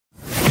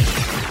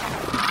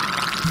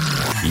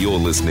You're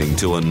listening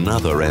to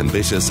another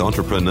Ambitious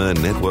Entrepreneur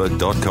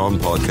Network.com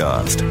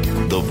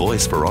podcast, the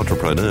voice for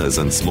entrepreneurs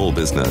and small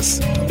business.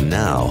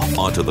 Now,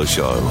 onto the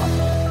show.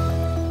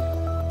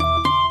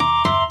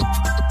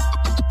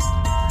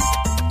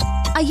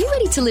 Are you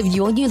ready to live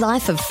your new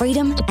life of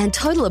freedom and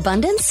total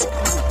abundance?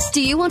 Do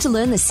you want to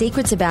learn the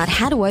secrets about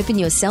how to open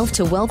yourself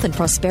to wealth and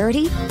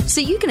prosperity so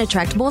you can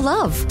attract more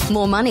love,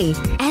 more money,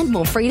 and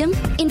more freedom?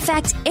 In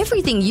fact,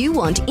 everything you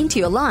want into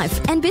your life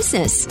and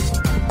business.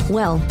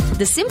 Well,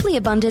 the Simply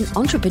Abundant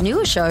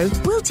Entrepreneur Show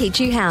will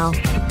teach you how.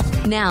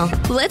 Now,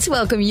 let's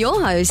welcome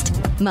your host,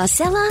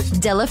 Marcella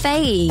Della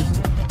Faye.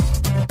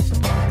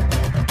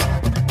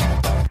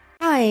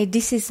 Hi,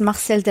 this is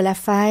Marcelle Della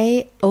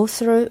Faye,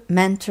 author,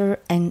 mentor,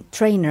 and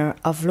trainer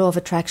of Law of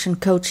Attraction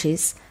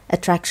coaches,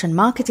 attraction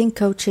marketing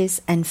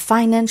coaches, and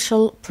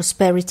financial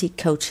prosperity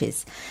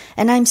coaches.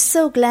 And I'm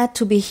so glad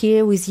to be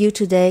here with you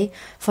today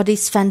for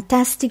this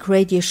fantastic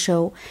radio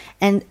show.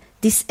 And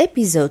this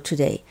episode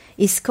today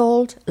is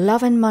called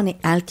Love and Money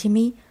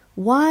Alchemy.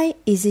 Why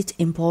is it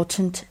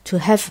important to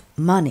have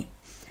money?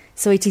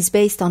 So it is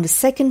based on the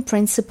second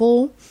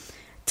principle.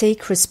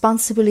 Take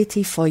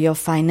responsibility for your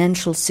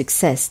financial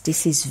success.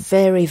 This is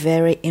very,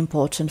 very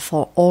important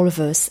for all of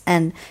us,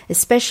 and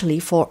especially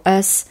for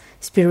us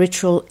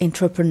spiritual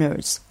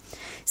entrepreneurs.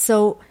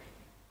 So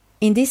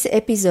in this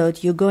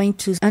episode, you're going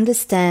to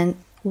understand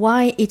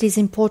why it is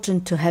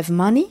important to have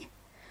money,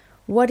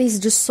 what is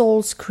the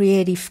soul's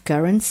creative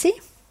currency,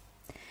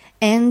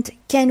 and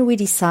can we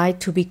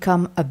decide to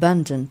become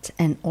abundant,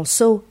 and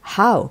also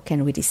how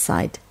can we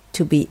decide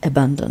to be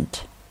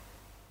abundant.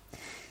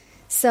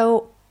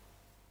 So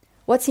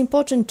what's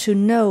important to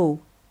know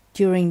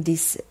during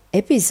this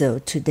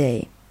episode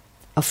today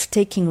of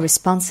taking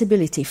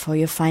responsibility for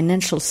your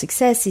financial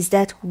success is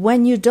that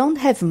when you don't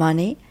have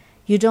money,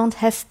 you don't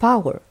have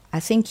power. I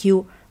think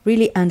you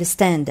really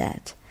understand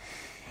that.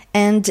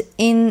 And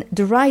in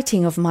the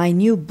writing of my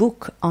new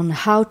book on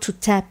how to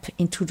tap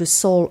into the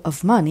soul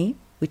of money,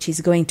 which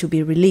is going to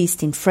be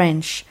released in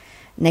French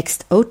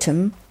next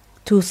autumn,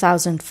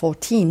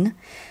 2014,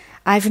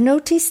 I've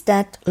noticed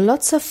that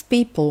lots of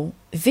people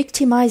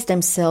victimize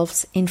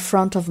themselves in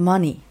front of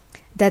money,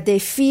 that they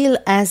feel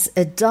as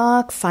a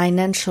dark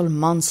financial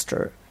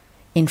monster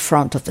in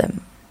front of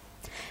them.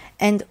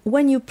 And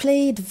when you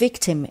play the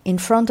victim in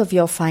front of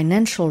your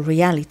financial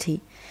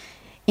reality,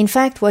 in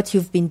fact, what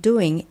you've been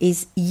doing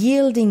is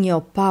yielding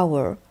your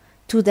power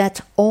to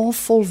that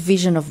awful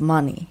vision of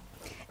money.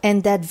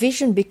 And that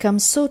vision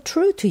becomes so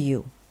true to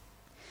you.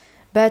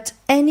 But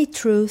any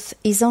truth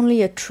is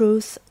only a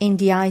truth in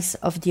the eyes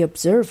of the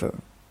observer.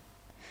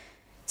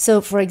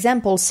 So, for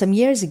example, some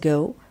years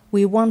ago,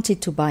 we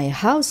wanted to buy a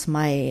house,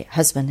 my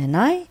husband and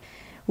I,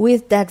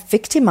 with that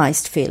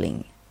victimized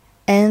feeling.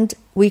 And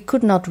we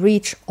could not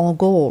reach our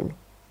goal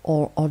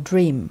or our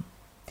dream.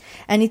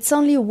 And it's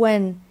only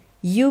when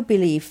you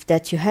believe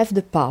that you have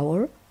the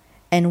power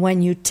and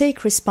when you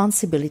take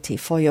responsibility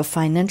for your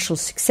financial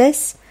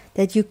success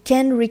that you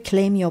can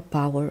reclaim your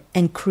power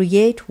and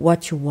create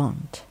what you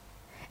want.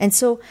 And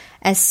so,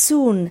 as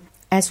soon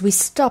as we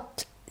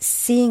stopped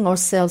seeing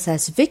ourselves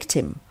as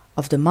victim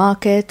of the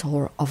market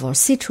or of our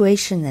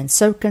situation and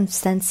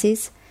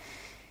circumstances,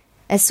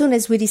 as soon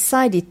as we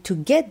decided to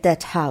get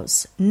that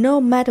house,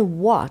 no matter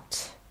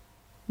what,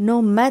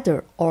 no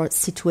matter our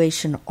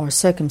situation or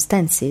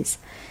circumstances,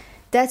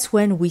 that's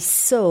when we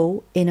saw,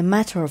 in a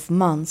matter of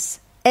months,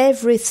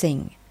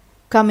 everything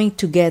coming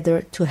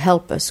together to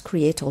help us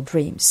create our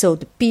dreams. So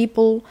the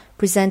people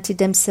presented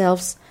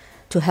themselves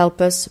to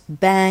help us,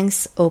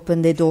 banks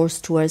opened their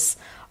doors to us,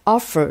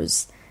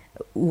 offers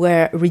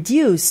were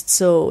reduced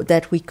so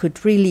that we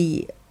could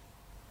really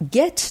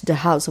get the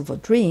house of our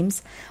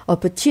dreams,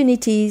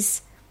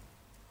 opportunities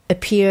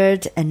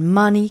appeared and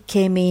money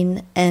came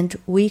in and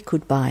we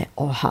could buy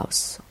our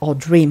house, our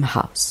dream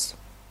house.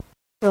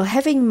 So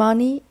having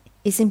money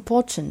is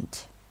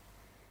important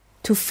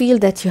to feel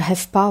that you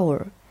have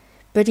power.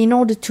 But in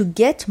order to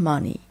get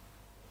money,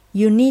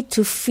 you need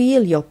to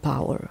feel your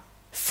power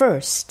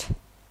first,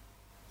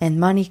 and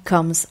money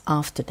comes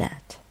after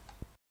that.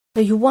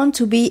 So you want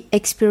to be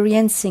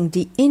experiencing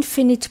the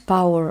infinite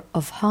power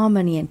of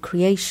harmony and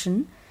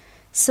creation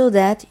so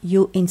that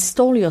you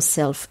install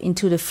yourself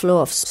into the flow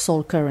of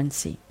soul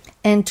currency.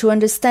 And to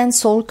understand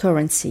soul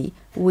currency,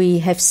 we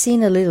have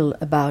seen a little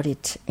about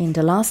it in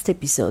the last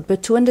episode,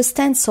 but to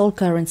understand soul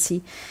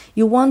currency,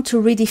 you want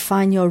to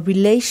redefine your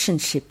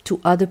relationship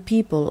to other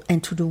people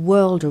and to the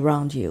world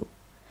around you.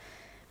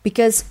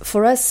 Because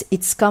for us,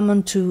 it's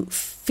common to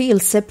feel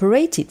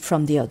separated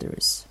from the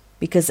others.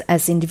 Because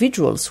as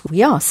individuals,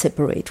 we are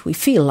separate. We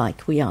feel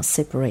like we are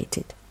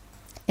separated.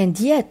 And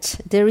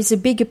yet, there is a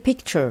bigger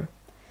picture,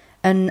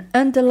 an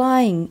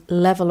underlying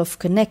level of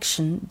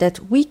connection that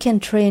we can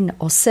train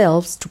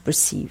ourselves to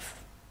perceive.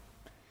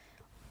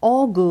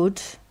 Our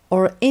good,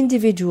 or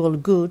individual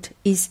good,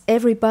 is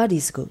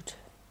everybody's good.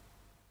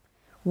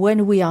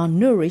 When we are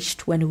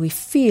nourished, when we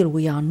feel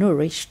we are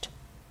nourished,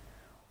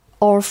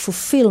 our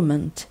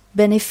fulfillment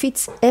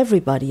benefits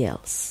everybody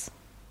else.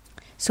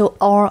 So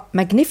our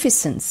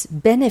magnificence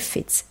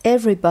benefits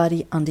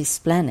everybody on this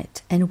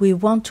planet, and we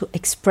want to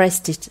express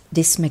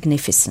this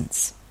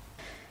magnificence.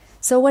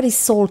 So what is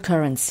soul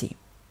currency?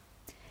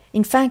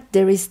 In fact,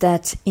 there is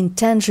that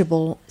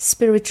intangible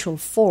spiritual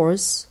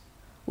force,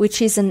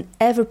 which is an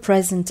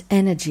ever-present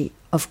energy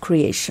of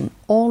creation,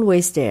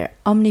 always there,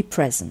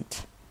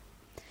 omnipresent.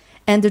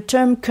 And the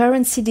term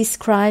currency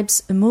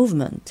describes a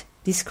movement,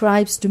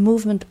 describes the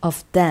movement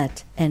of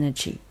that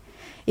energy.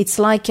 It's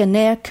like an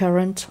air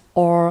current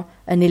or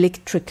an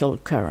electrical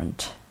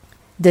current.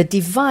 The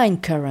divine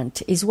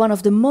current is one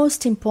of the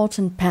most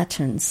important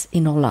patterns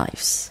in our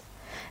lives.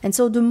 And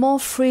so the more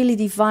freely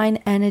divine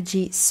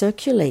energy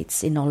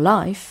circulates in our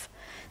life,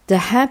 the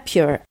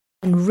happier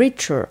and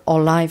richer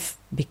our life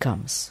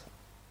becomes.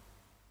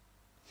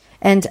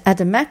 And at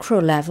the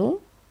macro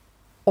level,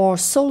 our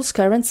soul's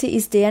currency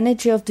is the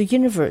energy of the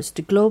universe,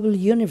 the global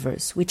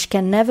universe, which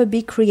can never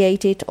be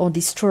created or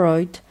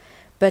destroyed,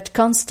 but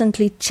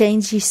constantly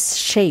changes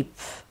shape,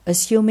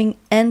 assuming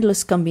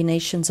endless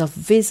combinations of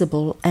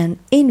visible and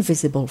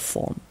invisible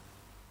form.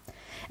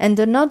 And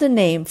another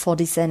name for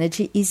this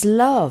energy is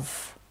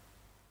love.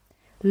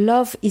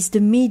 Love is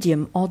the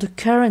medium or the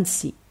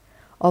currency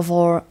of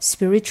our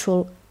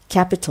spiritual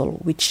capital,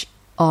 which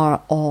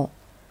are our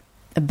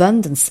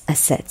abundance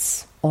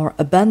assets or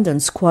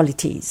abundance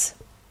qualities,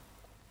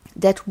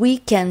 that we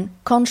can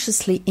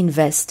consciously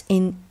invest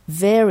in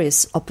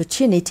various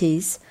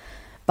opportunities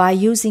by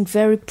using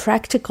very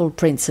practical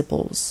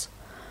principles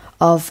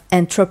of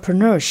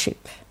entrepreneurship.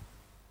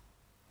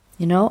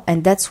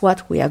 And that's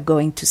what we are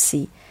going to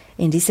see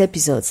in these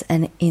episodes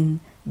and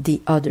in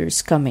the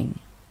others coming.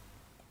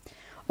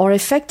 Our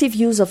effective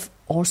use of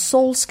our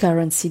soul's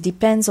currency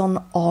depends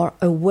on our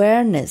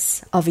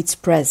awareness of its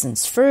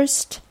presence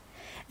first,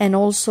 and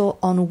also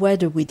on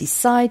whether we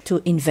decide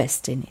to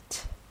invest in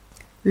it.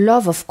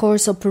 Love, of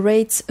course,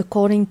 operates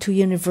according to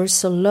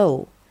universal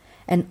law,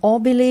 and our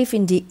belief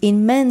in the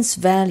immense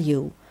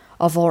value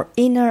of our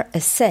inner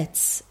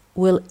assets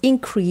will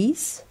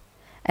increase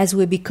as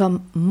we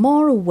become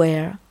more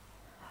aware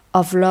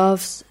of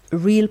love's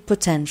real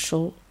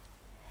potential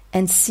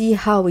and see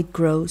how it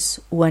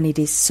grows when it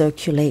is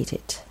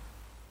circulated.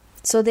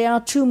 So there are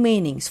two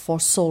meanings for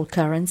soul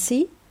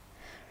currency.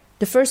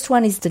 The first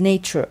one is the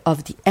nature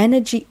of the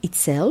energy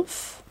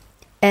itself,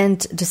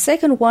 and the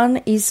second one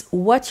is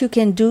what you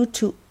can do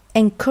to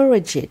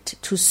encourage it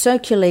to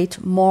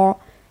circulate more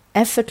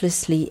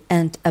effortlessly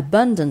and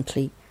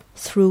abundantly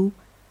through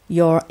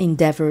your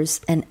endeavors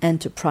and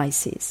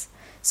enterprises.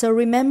 So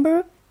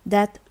remember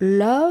that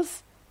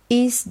love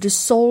is the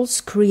soul's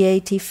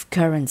creative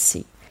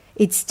currency.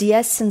 It's the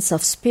essence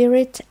of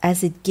spirit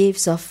as it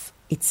gives of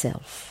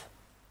itself.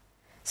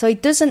 So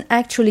it doesn't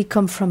actually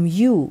come from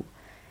you,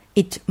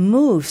 it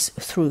moves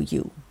through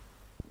you.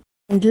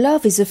 And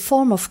love is a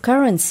form of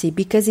currency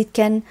because it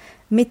can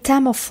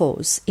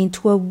metamorphose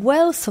into a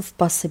wealth of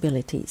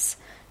possibilities,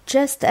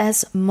 just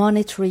as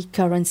monetary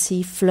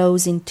currency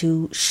flows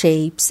into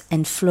shapes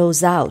and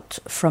flows out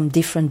from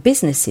different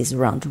businesses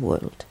around the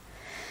world.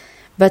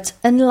 But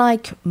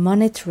unlike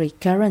monetary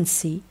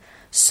currency,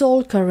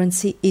 soul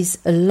currency is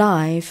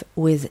alive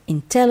with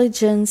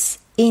intelligence,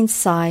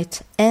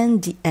 insight,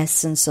 and the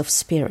essence of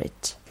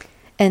spirit.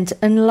 And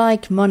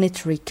unlike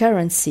monetary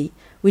currency,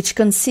 which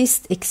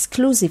consists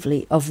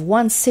exclusively of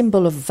one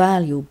symbol of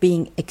value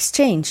being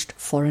exchanged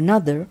for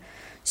another,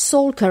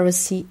 soul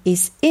currency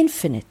is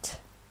infinite.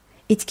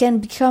 It can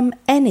become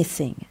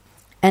anything,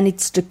 and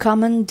it's the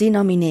common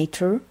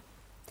denominator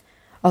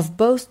of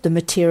both the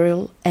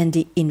material and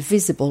the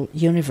invisible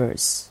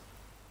universe.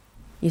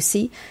 You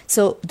see?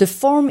 So the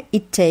form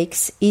it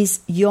takes is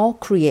your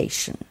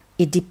creation.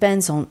 It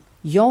depends on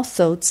your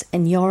thoughts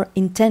and your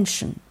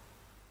intention.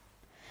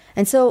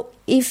 And so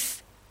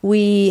if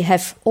we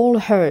have all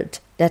heard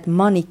that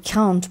money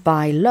can't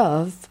buy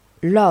love,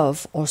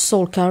 love or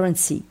soul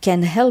currency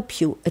can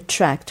help you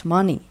attract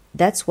money.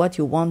 That's what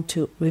you want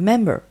to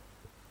remember.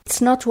 It's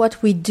not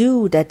what we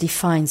do that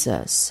defines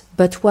us,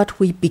 but what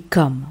we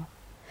become.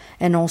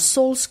 And our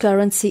soul's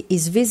currency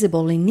is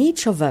visible in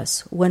each of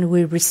us when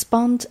we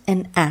respond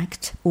and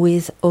act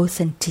with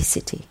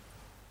authenticity.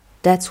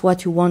 That's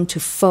what you want to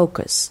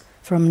focus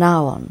from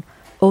now on,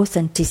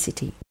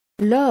 authenticity.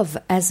 Love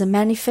as a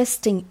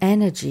manifesting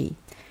energy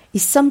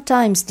is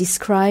sometimes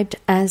described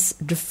as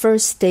the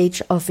first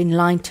stage of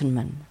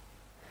enlightenment,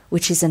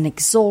 which is an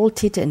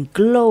exalted and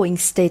glowing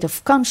state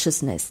of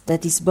consciousness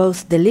that is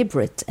both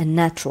deliberate and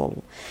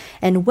natural.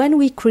 And when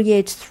we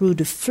create through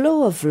the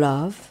flow of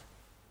love,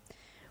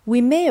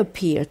 we may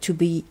appear to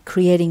be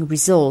creating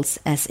results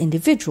as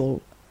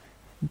individual,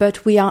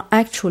 but we are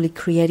actually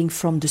creating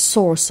from the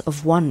source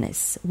of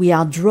oneness. We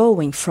are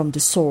drawing from the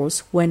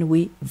source when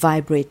we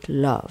vibrate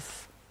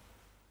love.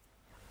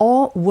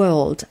 Our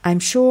world, I'm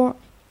sure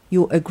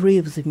you agree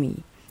with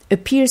me,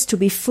 appears to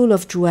be full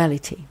of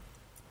duality.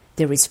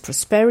 There is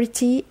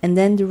prosperity and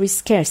then there is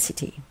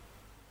scarcity.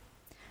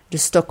 The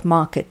stock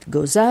market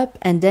goes up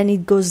and then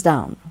it goes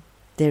down.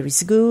 There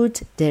is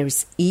good, there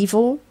is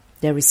evil,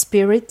 there is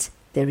spirit,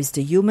 there is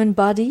the human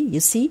body, you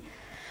see.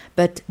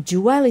 but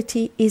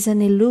duality is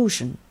an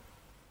illusion.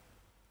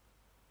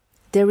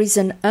 There is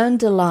an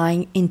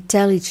underlying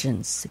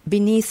intelligence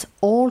beneath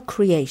all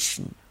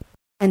creation,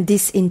 and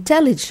this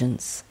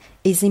intelligence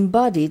is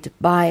embodied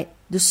by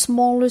the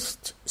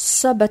smallest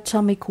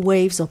subatomic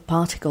waves or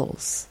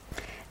particles,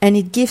 and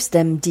it gives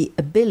them the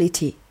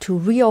ability to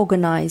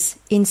reorganize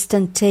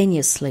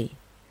instantaneously,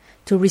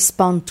 to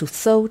respond to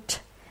thought,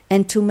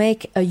 and to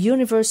make a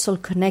universal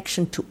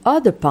connection to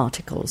other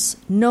particles,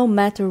 no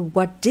matter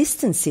what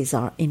distances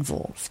are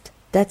involved.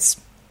 That's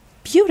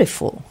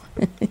beautiful.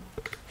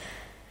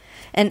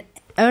 And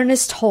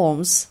Ernest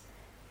Holmes,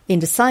 in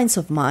The Science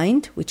of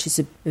Mind, which is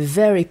a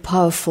very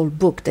powerful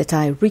book that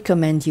I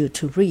recommend you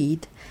to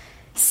read,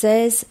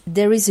 says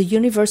there is a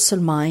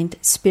universal mind,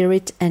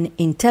 spirit, and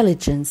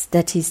intelligence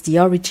that is the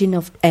origin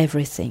of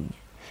everything.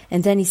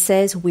 And then he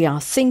says we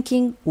are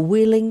thinking,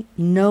 willing,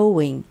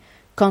 knowing,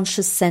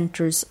 conscious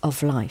centers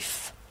of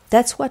life.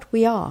 That's what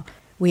we are.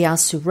 We are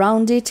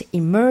surrounded,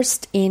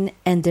 immersed in,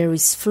 and there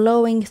is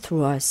flowing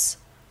through us.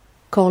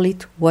 Call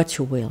it what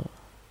you will.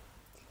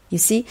 You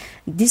see,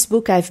 this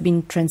book, I've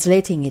been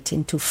translating it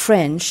into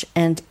French,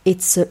 and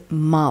it's a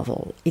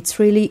marvel. It's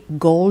really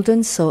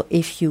golden, so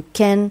if you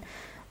can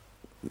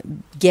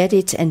get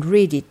it and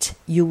read it,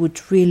 you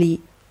would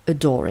really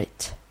adore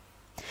it.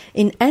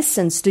 In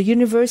essence, the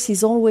universe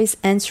is always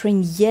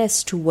answering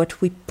yes to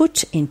what we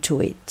put into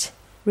it.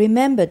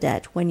 Remember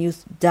that when you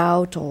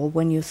doubt or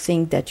when you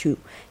think that you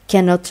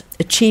cannot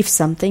achieve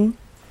something,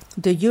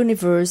 the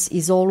universe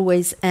is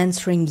always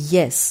answering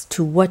yes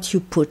to what you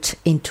put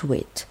into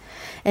it.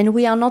 And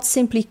we are not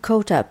simply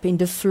caught up in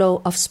the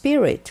flow of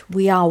spirit.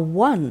 We are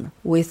one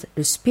with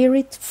the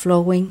spirit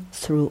flowing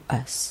through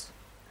us.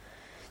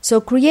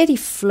 So creative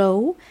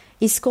flow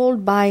is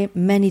called by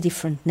many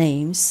different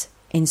names: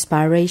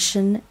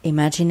 inspiration,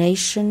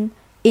 imagination,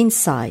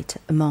 insight,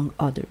 among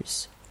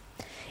others.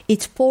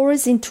 It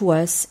pours into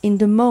us in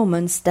the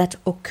moments that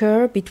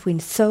occur between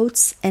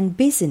thoughts and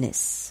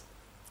busyness.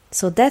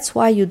 So that's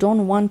why you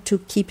don't want to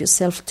keep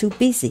yourself too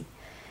busy.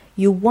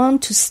 You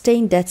want to stay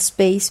in that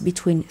space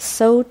between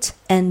thought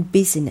and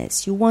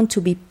busyness. You want to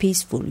be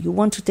peaceful. You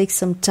want to take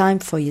some time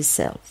for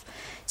yourself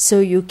so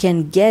you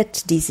can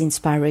get these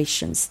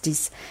inspirations,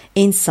 these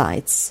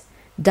insights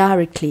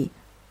directly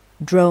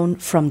drawn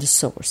from the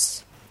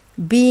source.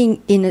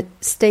 Being in a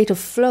state of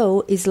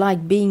flow is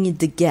like being in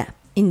the gap,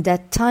 in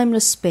that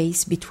timeless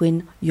space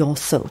between your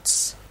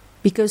thoughts.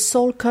 Because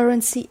soul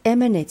currency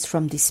emanates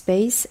from this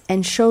space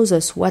and shows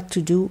us what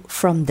to do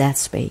from that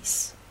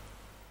space.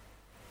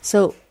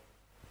 So,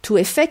 to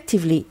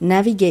effectively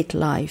navigate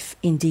life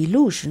in the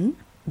illusion,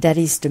 that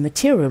is the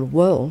material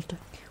world,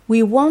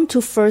 we want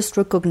to first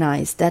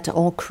recognize that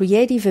our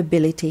creative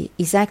ability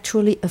is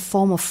actually a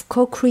form of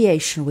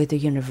co-creation with the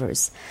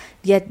universe,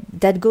 yet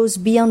that goes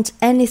beyond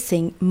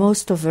anything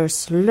most of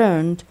us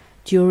learned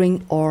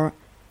during our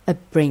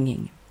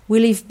upbringing. We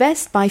live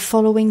best by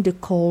following the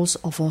calls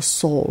of our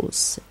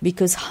souls,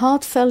 because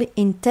heartfelt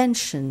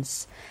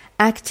intentions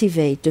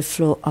activate the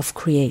flow of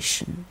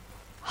creation.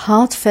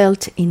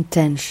 Heartfelt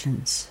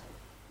intentions.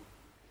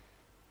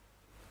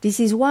 This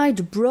is why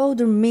the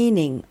broader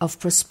meaning of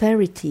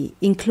prosperity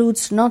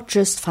includes not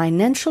just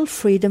financial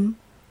freedom,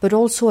 but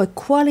also a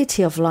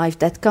quality of life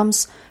that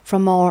comes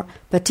from our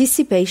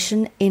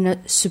participation in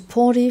a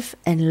supportive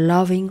and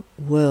loving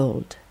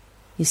world.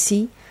 You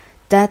see,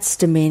 that's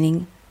the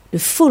meaning, the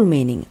full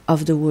meaning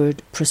of the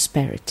word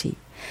prosperity.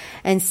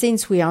 And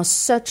since we are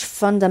such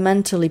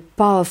fundamentally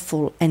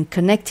powerful and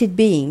connected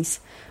beings,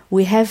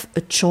 we have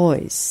a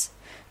choice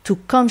to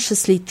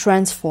consciously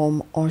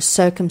transform our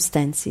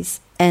circumstances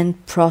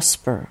and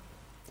prosper.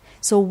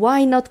 So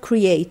why not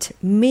create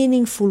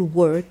meaningful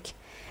work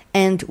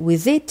and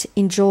with it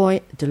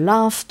enjoy the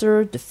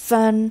laughter, the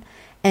fun,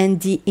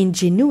 and the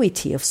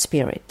ingenuity of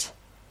spirit,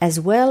 as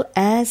well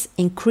as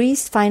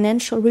increased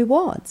financial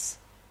rewards?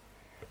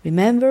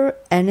 Remember,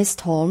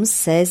 Ernest Holmes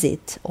says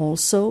it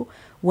also,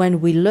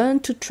 when we learn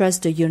to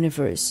trust the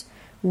universe,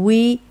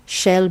 we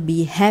shall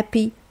be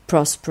happy,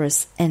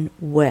 prosperous, and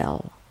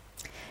well.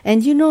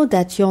 And you know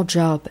that your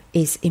job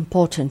is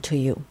important to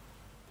you.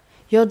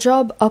 Your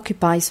job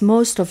occupies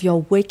most of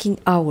your waking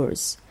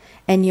hours,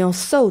 and your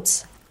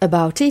thoughts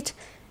about it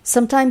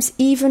sometimes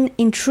even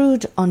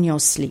intrude on your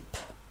sleep.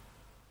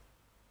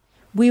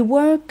 We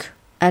work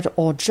at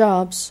our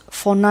jobs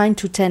for 9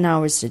 to 10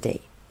 hours a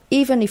day.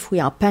 Even if we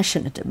are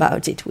passionate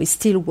about it, we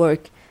still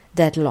work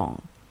that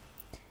long.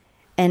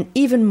 And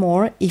even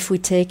more if we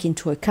take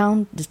into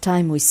account the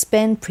time we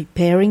spend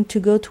preparing to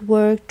go to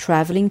work,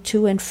 traveling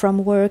to and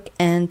from work,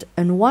 and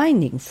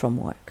unwinding from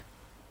work.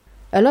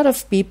 A lot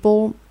of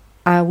people,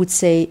 I would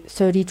say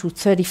 30 to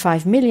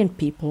 35 million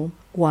people,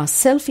 who are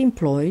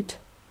self-employed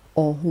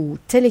or who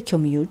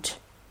telecommute,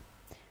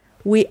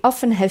 we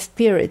often have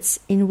periods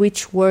in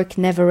which work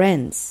never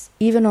ends,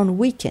 even on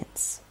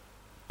weekends.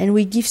 And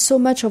we give so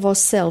much of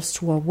ourselves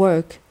to our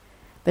work,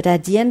 but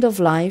at the end of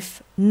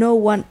life, no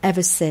one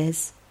ever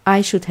says,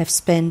 I should have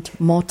spent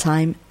more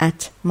time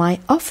at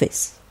my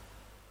office.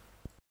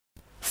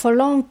 For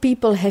long,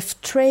 people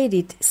have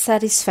traded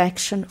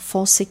satisfaction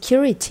for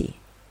security.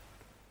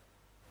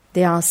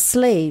 They are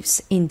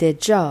slaves in their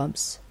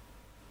jobs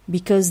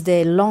because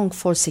they long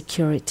for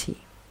security.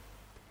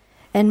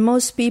 And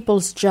most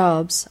people's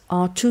jobs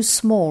are too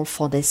small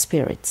for their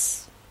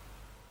spirits.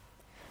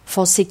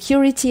 For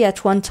security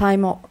at one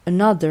time or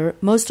another,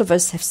 most of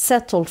us have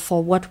settled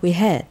for what we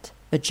had,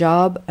 a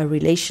job, a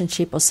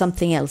relationship, or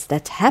something else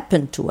that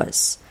happened to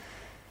us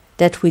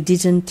that we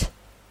didn't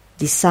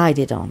decide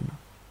it on.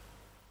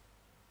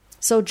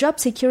 So job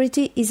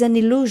security is an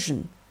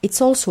illusion. It's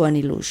also an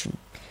illusion.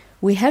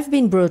 We have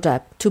been brought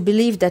up to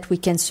believe that we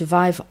can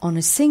survive on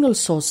a single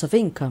source of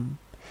income.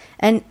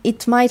 And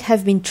it might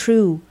have been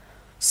true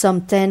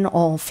some 10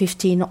 or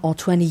 15 or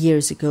 20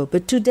 years ago,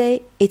 but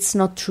today it's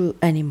not true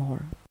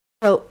anymore.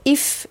 So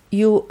if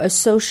you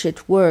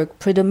associate work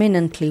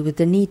predominantly with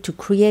the need to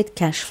create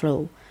cash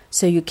flow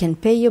so you can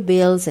pay your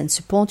bills and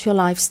support your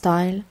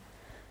lifestyle,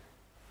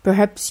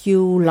 perhaps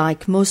you,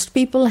 like most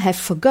people, have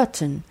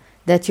forgotten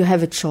that you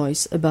have a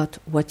choice about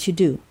what you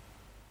do.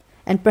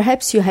 And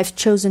perhaps you have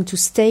chosen to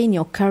stay in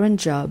your current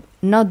job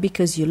not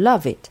because you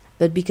love it,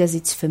 but because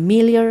it's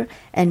familiar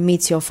and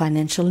meets your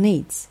financial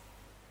needs.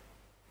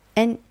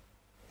 And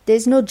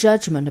there's no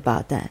judgment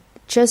about that.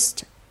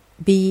 Just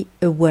be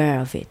aware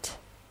of it.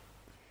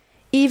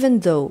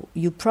 Even though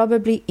you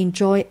probably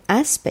enjoy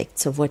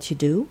aspects of what you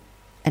do,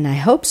 and I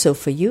hope so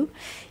for you,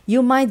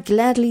 you might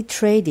gladly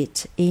trade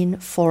it in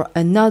for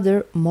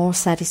another more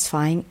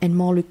satisfying and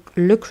more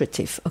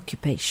lucrative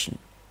occupation.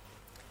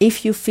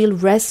 If you feel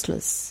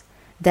restless,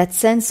 that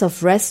sense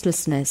of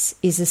restlessness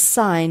is a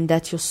sign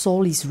that your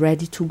soul is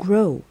ready to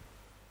grow.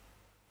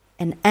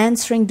 And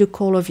answering the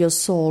call of your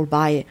soul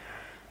by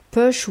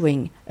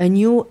pursuing a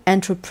new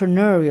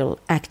entrepreneurial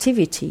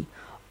activity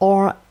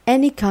or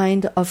any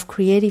kind of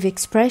creative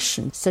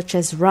expression, such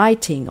as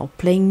writing or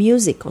playing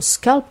music or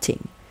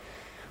sculpting,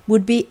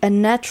 would be a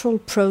natural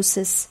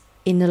process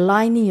in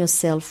aligning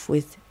yourself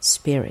with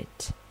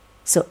spirit.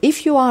 So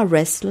if you are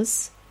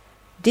restless,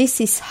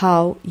 this is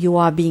how you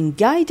are being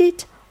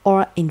guided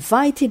or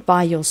invited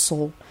by your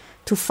soul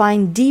to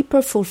find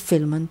deeper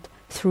fulfillment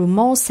through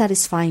more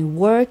satisfying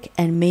work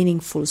and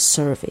meaningful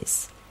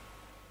service.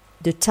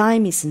 The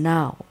time is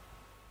now.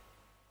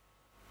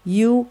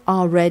 You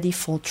are ready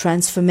for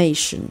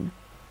transformation,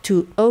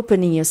 to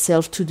opening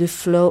yourself to the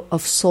flow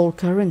of soul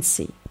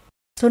currency.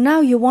 So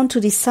now you want to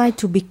decide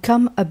to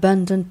become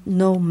abundant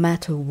no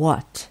matter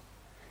what.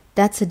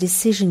 That's a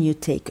decision you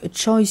take, a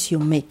choice you're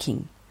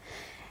making.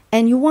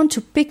 And you want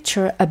to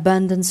picture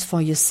abundance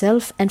for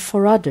yourself and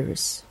for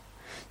others.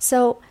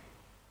 So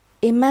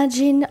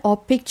imagine or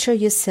picture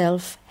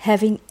yourself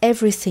having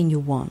everything you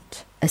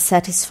want. A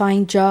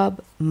satisfying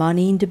job,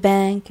 money in the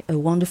bank, a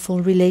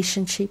wonderful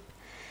relationship.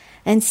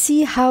 And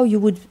see how you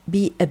would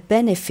be a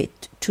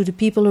benefit to the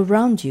people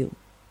around you.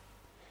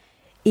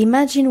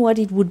 Imagine what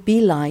it would be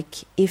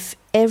like if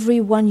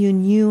everyone you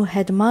knew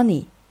had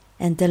money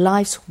and their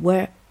lives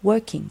were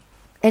working.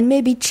 And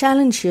maybe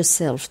challenge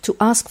yourself to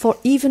ask for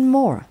even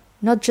more,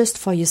 not just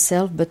for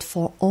yourself, but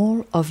for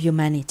all of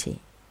humanity.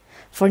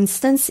 For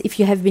instance, if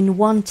you have been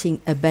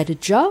wanting a better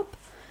job,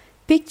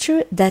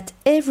 picture that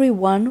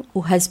everyone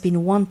who has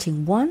been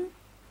wanting one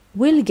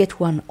will get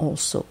one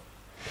also.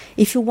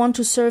 If you want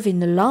to serve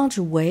in a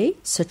larger way,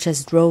 such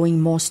as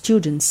drawing more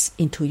students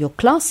into your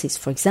classes,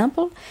 for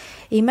example,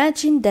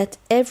 imagine that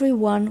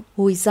everyone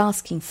who is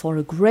asking for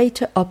a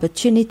greater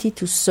opportunity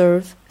to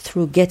serve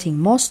through getting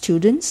more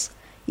students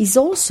is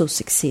also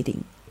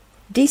succeeding.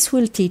 This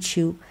will teach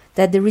you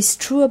that there is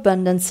true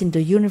abundance in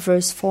the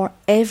universe for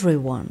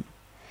everyone,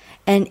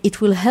 and it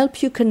will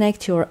help you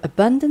connect your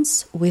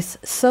abundance with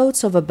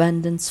thoughts of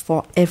abundance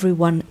for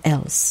everyone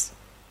else.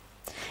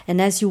 And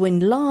as you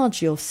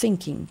enlarge your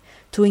thinking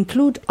to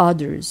include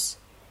others,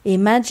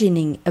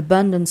 imagining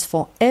abundance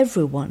for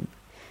everyone,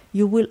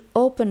 you will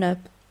open up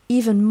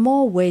even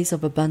more ways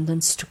of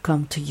abundance to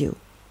come to you.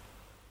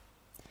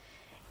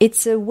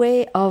 It's a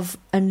way of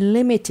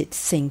unlimited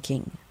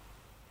thinking.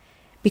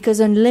 Because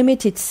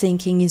unlimited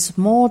thinking is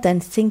more than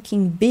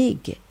thinking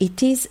big.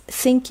 It is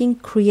thinking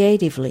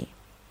creatively.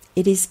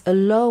 It is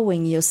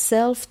allowing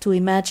yourself to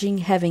imagine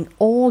having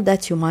all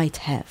that you might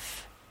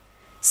have.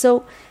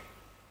 So,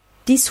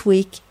 this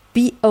week,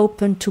 be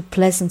open to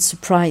pleasant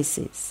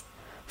surprises,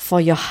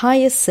 for your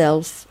higher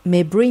self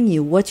may bring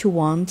you what you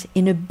want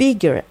in a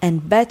bigger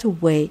and better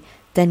way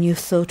than you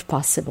thought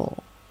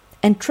possible.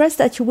 And trust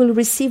that you will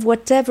receive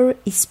whatever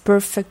is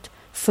perfect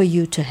for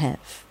you to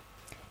have.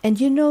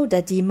 And you know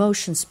that the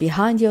emotions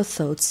behind your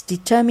thoughts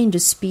determine the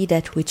speed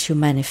at which you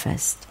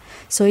manifest.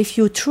 So if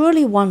you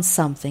truly want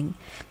something,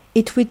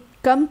 it will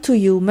come to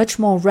you much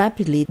more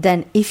rapidly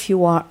than if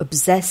you are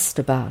obsessed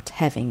about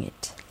having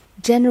it.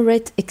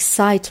 Generate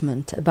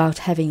excitement about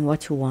having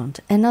what you want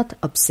and not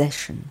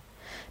obsession.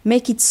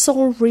 Make it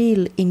so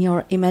real in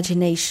your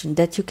imagination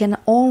that you can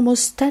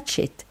almost touch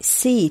it,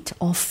 see it,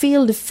 or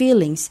feel the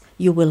feelings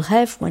you will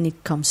have when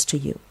it comes to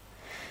you.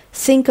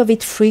 Think of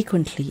it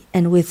frequently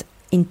and with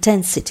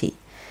intensity,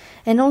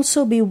 and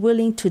also be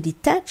willing to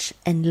detach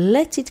and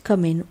let it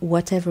come in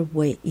whatever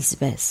way is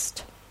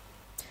best.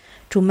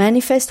 To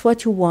manifest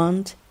what you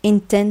want,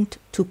 intend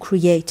to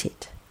create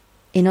it.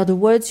 In other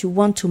words, you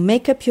want to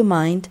make up your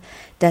mind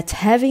that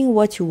having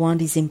what you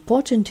want is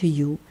important to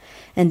you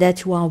and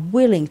that you are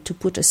willing to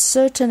put a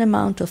certain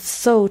amount of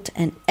thought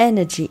and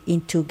energy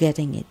into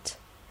getting it.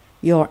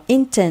 Your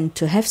intent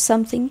to have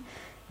something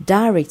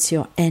directs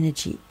your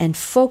energy and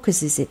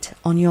focuses it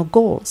on your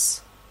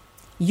goals.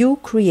 You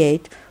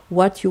create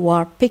what you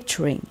are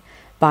picturing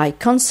by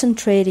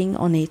concentrating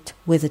on it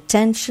with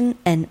attention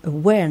and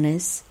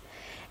awareness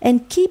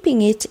and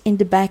keeping it in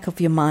the back of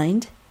your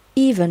mind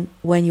even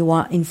when you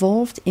are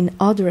involved in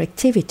other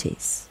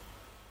activities.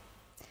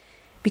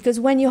 Because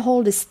when you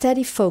hold a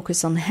steady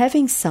focus on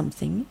having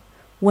something,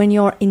 when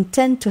your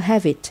intent to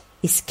have it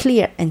is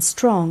clear and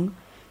strong,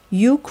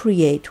 you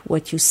create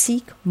what you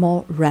seek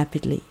more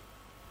rapidly.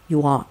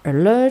 You are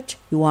alert,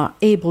 you are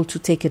able to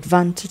take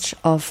advantage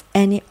of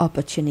any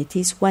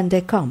opportunities when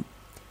they come.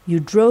 You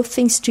draw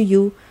things to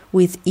you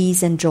with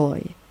ease and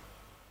joy.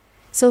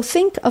 So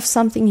think of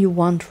something you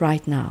want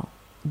right now.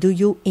 Do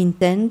you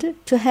intend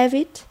to have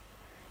it?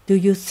 Do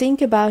you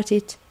think about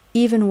it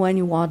even when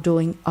you are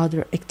doing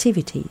other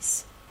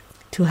activities?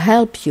 To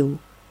help you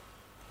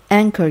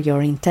anchor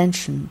your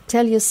intention,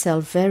 tell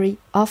yourself very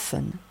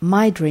often,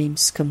 my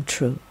dreams come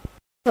true.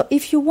 So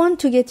if you want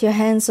to get your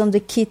hands on the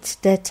kit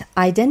that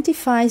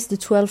identifies the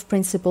 12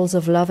 principles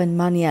of love and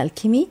money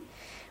alchemy,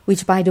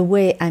 which by the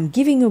way I'm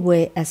giving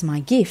away as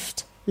my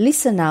gift,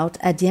 listen out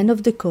at the end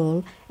of the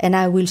call and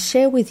I will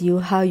share with you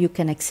how you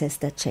can access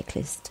that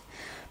checklist.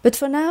 But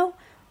for now,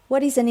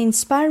 what is an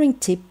inspiring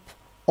tip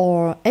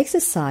or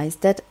exercise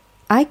that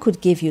I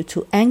could give you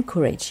to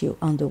encourage you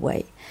on the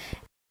way?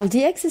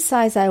 The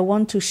exercise I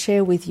want to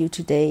share with you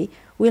today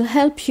will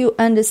help you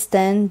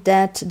understand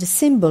that the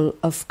symbol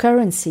of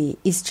currency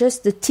is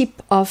just the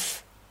tip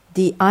of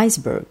the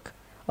iceberg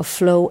of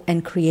flow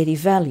and creative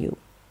value.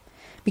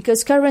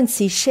 Because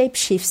currency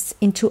shapeshifts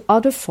into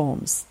other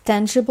forms,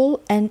 tangible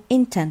and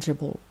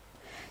intangible.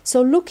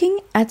 So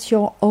looking at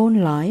your own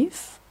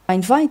life, I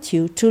invite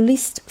you to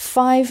list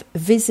 5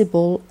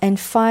 visible and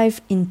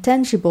 5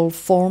 intangible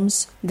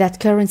forms that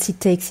currency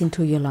takes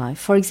into your life.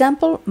 For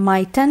example,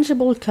 my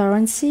tangible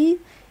currency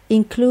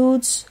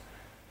includes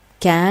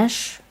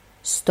cash,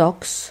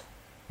 stocks,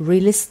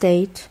 real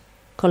estate,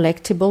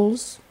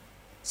 collectibles.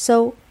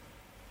 So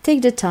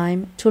take the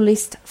time to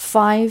list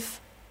 5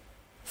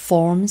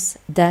 forms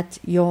that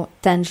your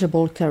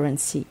tangible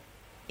currency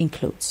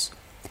includes.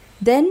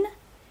 Then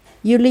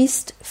you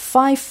list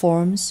 5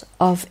 forms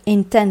of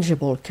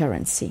intangible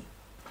currency,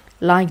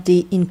 like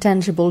the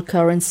intangible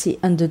currency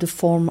under the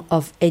form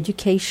of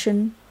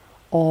education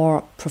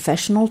or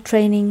professional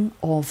training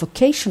or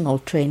vocational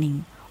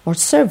training or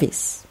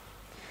service.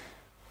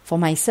 For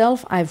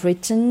myself, I've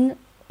written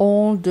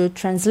all the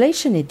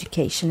translation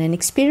education and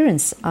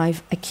experience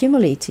I've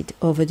accumulated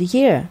over the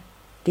year.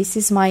 This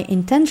is my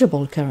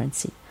intangible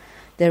currency.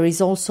 There is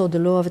also the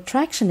law of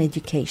attraction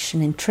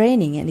education and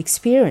training and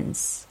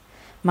experience,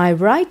 my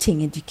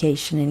writing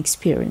education and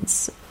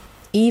experience,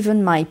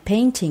 even my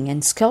painting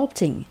and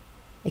sculpting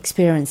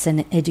experience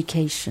and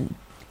education,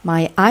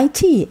 my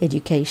IT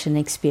education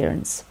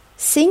experience,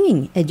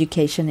 singing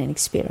education and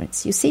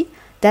experience. You see,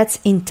 that's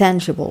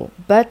intangible,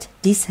 but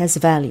this has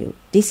value.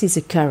 This is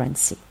a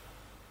currency.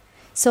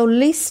 So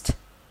list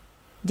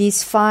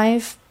these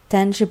 5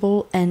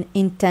 tangible and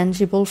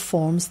intangible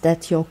forms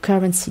that your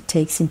currency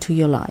takes into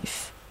your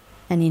life.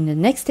 And in the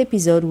next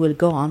episode, we'll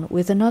go on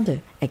with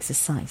another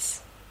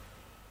exercise.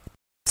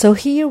 So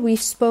here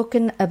we've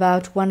spoken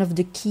about one of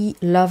the key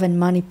love and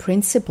money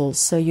principles,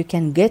 so you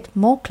can get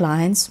more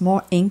clients,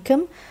 more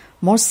income,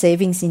 more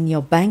savings in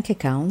your bank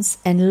accounts,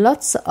 and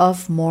lots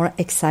of more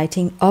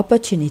exciting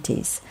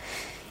opportunities.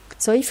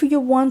 So if you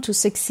want to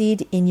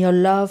succeed in your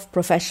love,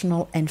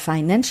 professional and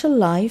financial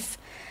life,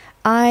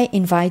 I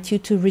invite you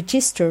to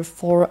register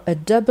for a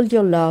Double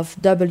Your Love,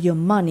 Double Your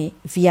Money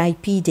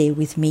VIP day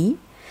with me.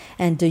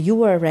 And the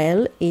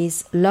URL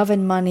is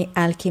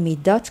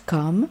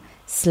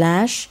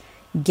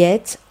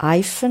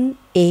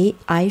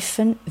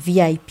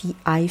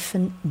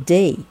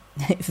loveandmoney-alchemy.com/get-a-vip-day.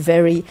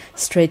 Very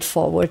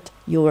straightforward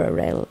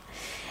URL.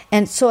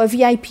 And so a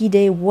VIP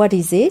day, what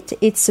is it?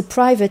 It's a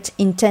private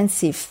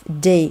intensive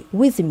day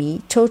with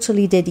me,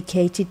 totally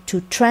dedicated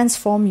to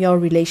transform your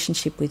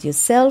relationship with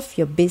yourself,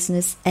 your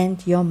business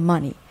and your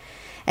money.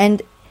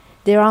 And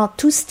there are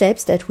 2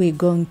 steps that we're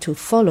going to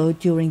follow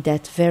during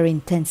that very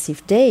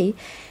intensive day.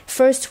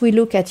 First, we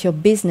look at your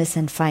business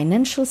and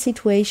financial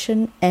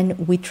situation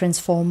and we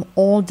transform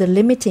all the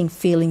limiting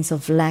feelings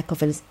of lack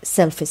of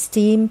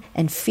self-esteem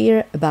and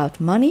fear about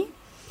money.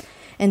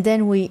 And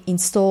then we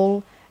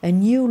install a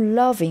new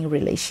loving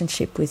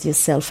relationship with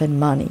yourself and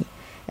money,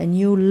 a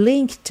new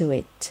link to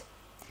it.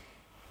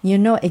 You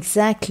know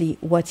exactly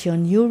what your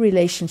new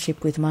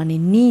relationship with money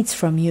needs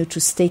from you to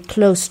stay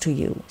close to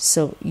you.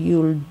 So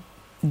you'll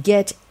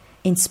get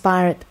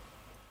inspired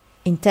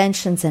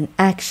intentions and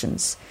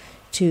actions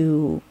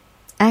to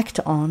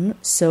act on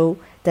so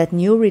that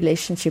new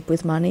relationship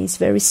with money is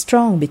very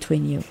strong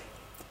between you.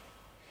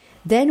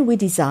 Then we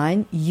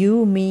design,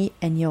 you, me,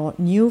 and your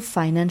new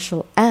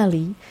financial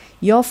ally,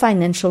 your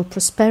financial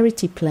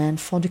prosperity plan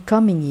for the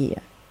coming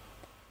year.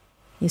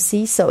 You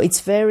see, so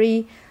it's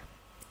very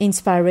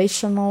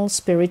inspirational,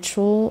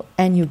 spiritual,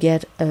 and you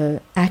get an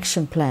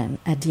action plan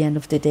at the end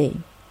of the day.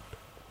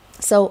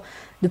 So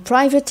the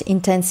private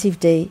intensive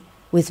day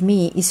with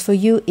me is for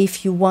you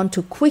if you want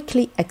to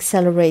quickly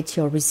accelerate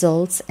your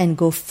results and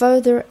go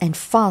further and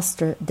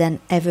faster than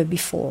ever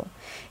before.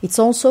 It's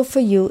also for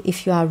you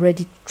if you are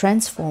ready to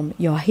transform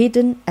your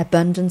hidden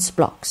abundance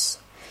blocks.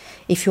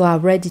 If you are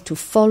ready to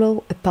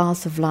follow a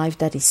path of life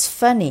that is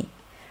funny,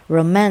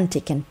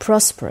 romantic, and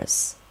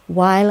prosperous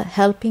while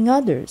helping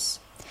others.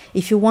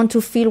 If you want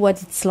to feel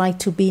what it's like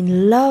to be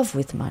in love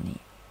with money.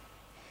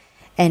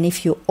 And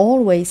if you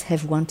always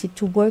have wanted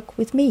to work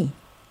with me.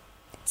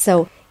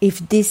 So, if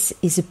this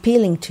is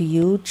appealing to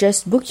you,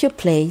 just book your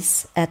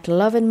place at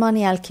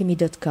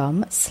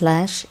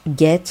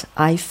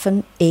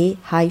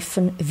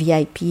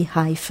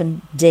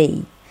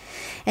loveandmoneyalchemy.com/get-a-vip-day.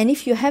 And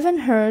if you haven't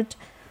heard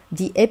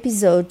the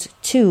episode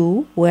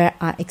 2, where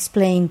I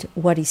explained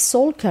what is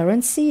soul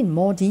currency in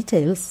more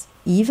details,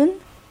 even,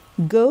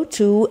 go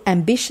to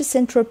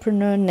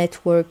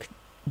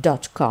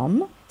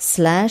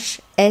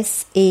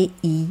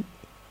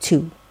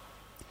ambitiousentrepreneurnetwork.com/SAE2.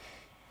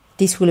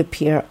 This will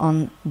appear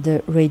on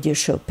the radio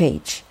show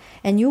page.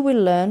 And you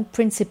will learn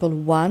principle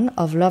 1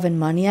 of Love and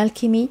Money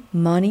Alchemy.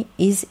 Money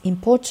is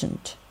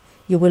important.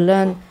 You will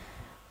learn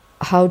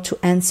how to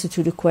answer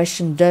to the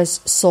question,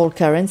 does soul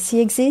currency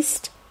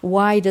exist?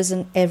 Why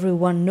doesn't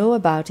everyone know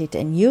about it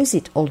and use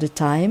it all the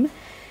time?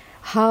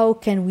 How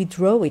can we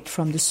draw it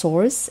from the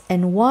source?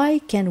 And why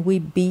can we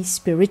be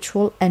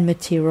spiritual and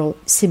material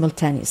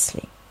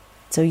simultaneously?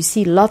 So you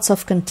see lots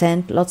of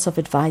content, lots of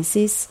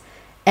advices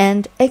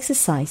and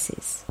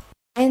exercises.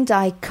 And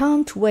I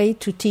can't wait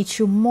to teach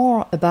you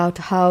more about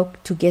how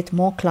to get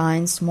more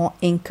clients, more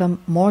income,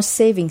 more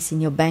savings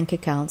in your bank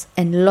accounts,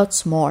 and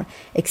lots more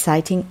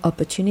exciting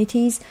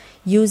opportunities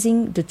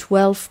using the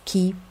 12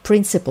 key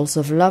principles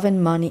of Love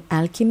and Money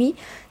Alchemy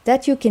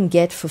that you can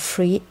get for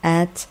free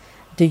at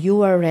the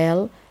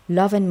URL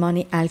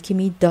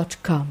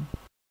loveandmoneyalchemy.com.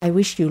 I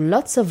wish you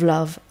lots of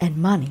love and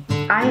money.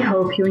 I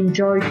hope you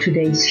enjoyed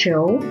today's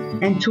show,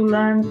 and to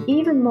learn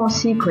even more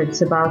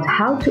secrets about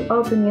how to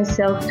open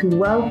yourself to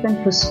wealth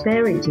and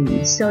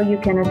prosperity so you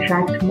can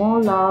attract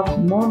more love,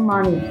 more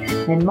money,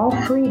 and more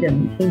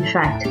freedom. In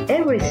fact,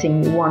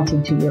 everything you want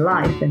into your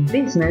life and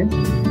business,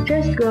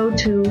 just go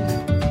to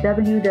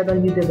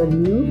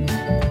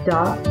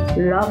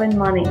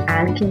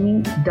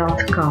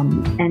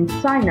www.loveandmoneyalchemy.com and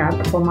sign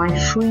up for my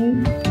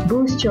free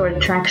Boost Your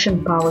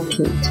Attraction Power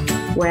Kit,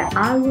 where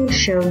I will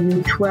show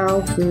you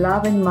 12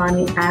 Love and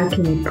Money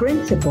Alchemy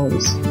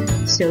principles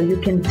so you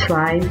can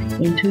thrive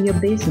into your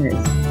business.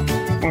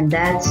 And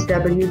that's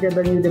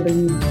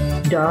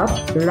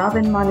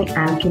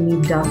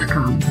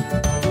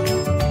www.loveandmoneyalchemy.com.